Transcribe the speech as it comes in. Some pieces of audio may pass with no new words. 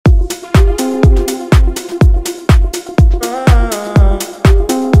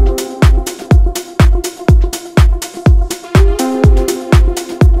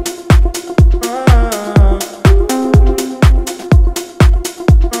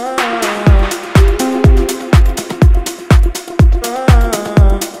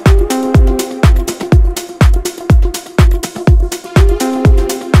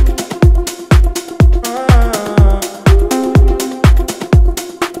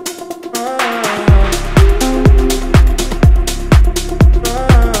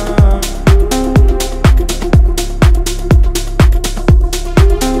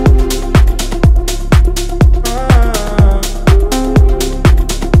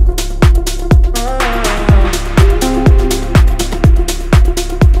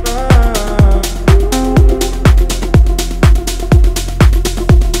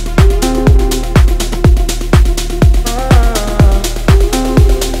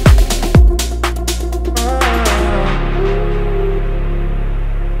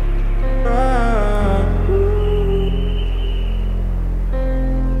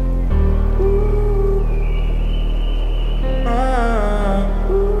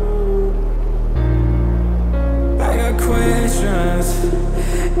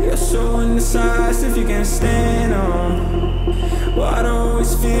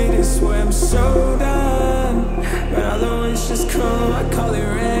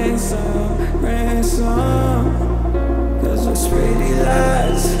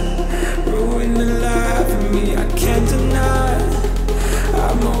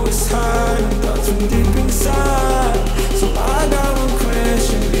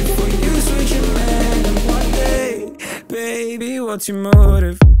what's your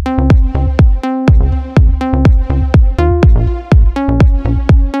motive?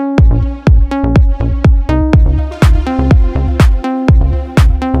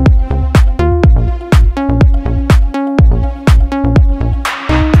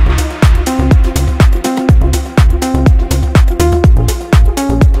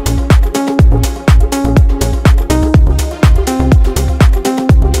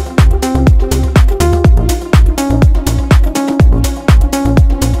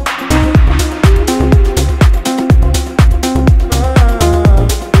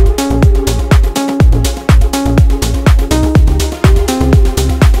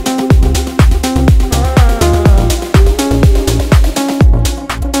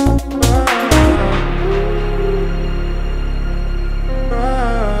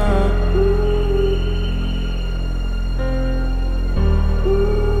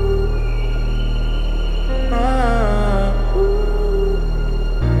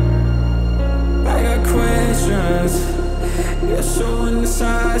 You're so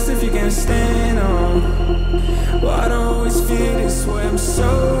indecisive if you can't stand on. Well, I don't always feel this way, I'm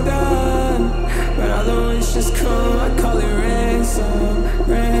so done. But I'll always just come, I call it ransom,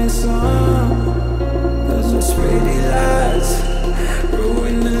 ransom. Cause those pretty lies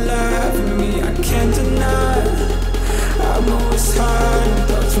ruin the life of me, I can't deny. I'm always hiding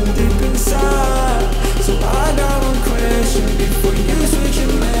thoughts from deep inside. So I got one question before you switch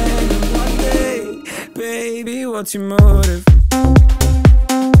your man. And one day, baby, what's your motive?